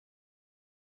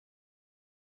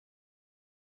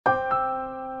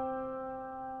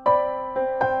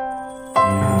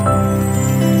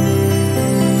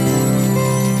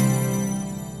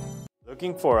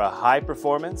Looking for a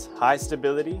high-performance,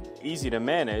 high-stability,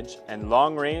 easy-to-manage, and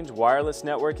long-range wireless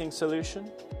networking solution?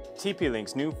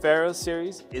 TP-LINK's new Pharos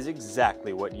series is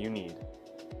exactly what you need.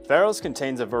 Pharos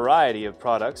contains a variety of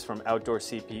products from outdoor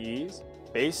CPEs,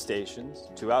 base stations,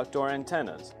 to outdoor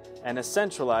antennas, and a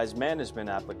centralized management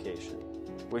application,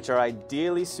 which are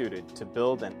ideally suited to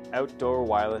build an outdoor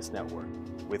wireless network.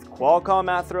 With Qualcomm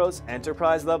Athros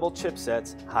enterprise-level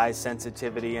chipsets,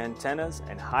 high-sensitivity antennas,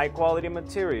 and high-quality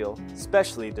material,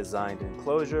 specially designed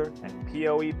enclosure, and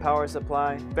PoE power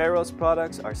supply, Pharos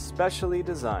products are specially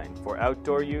designed for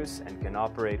outdoor use and can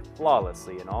operate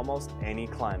flawlessly in almost any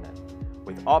climate,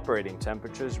 with operating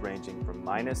temperatures ranging from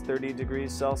 -30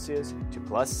 degrees Celsius to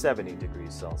 +70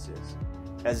 degrees Celsius.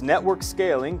 As network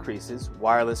scale increases,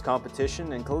 wireless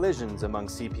competition and collisions among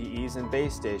CPEs and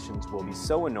base stations will be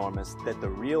so enormous that the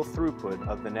real throughput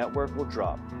of the network will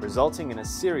drop, resulting in a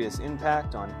serious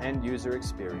impact on end-user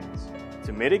experience.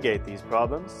 To mitigate these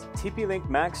problems, TP-LINK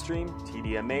MaxStream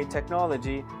TDMA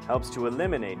technology helps to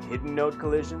eliminate hidden node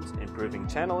collisions, improving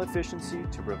channel efficiency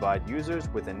to provide users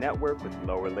with a network with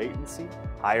lower latency,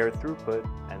 higher throughput,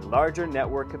 and larger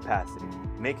network capacity,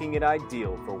 making it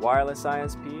ideal for wireless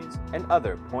ISPs and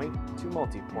other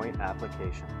point-to-multipoint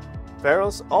applications.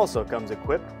 Pharos also comes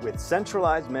equipped with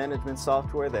centralized management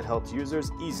software that helps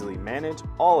users easily manage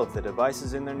all of the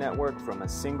devices in their network from a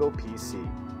single PC.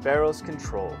 Pharos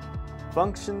Control.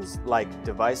 Functions like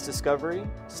device discovery,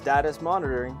 status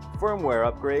monitoring, firmware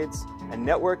upgrades, and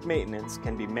network maintenance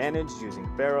can be managed using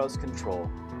Pharos Control.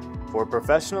 For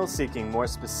professionals seeking more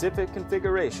specific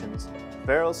configurations,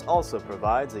 Pharos also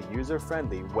provides a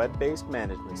user-friendly web-based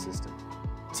management system.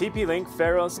 TP-LINK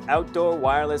Pharos Outdoor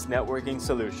Wireless Networking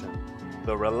Solution,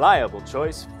 the reliable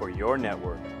choice for your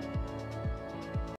network.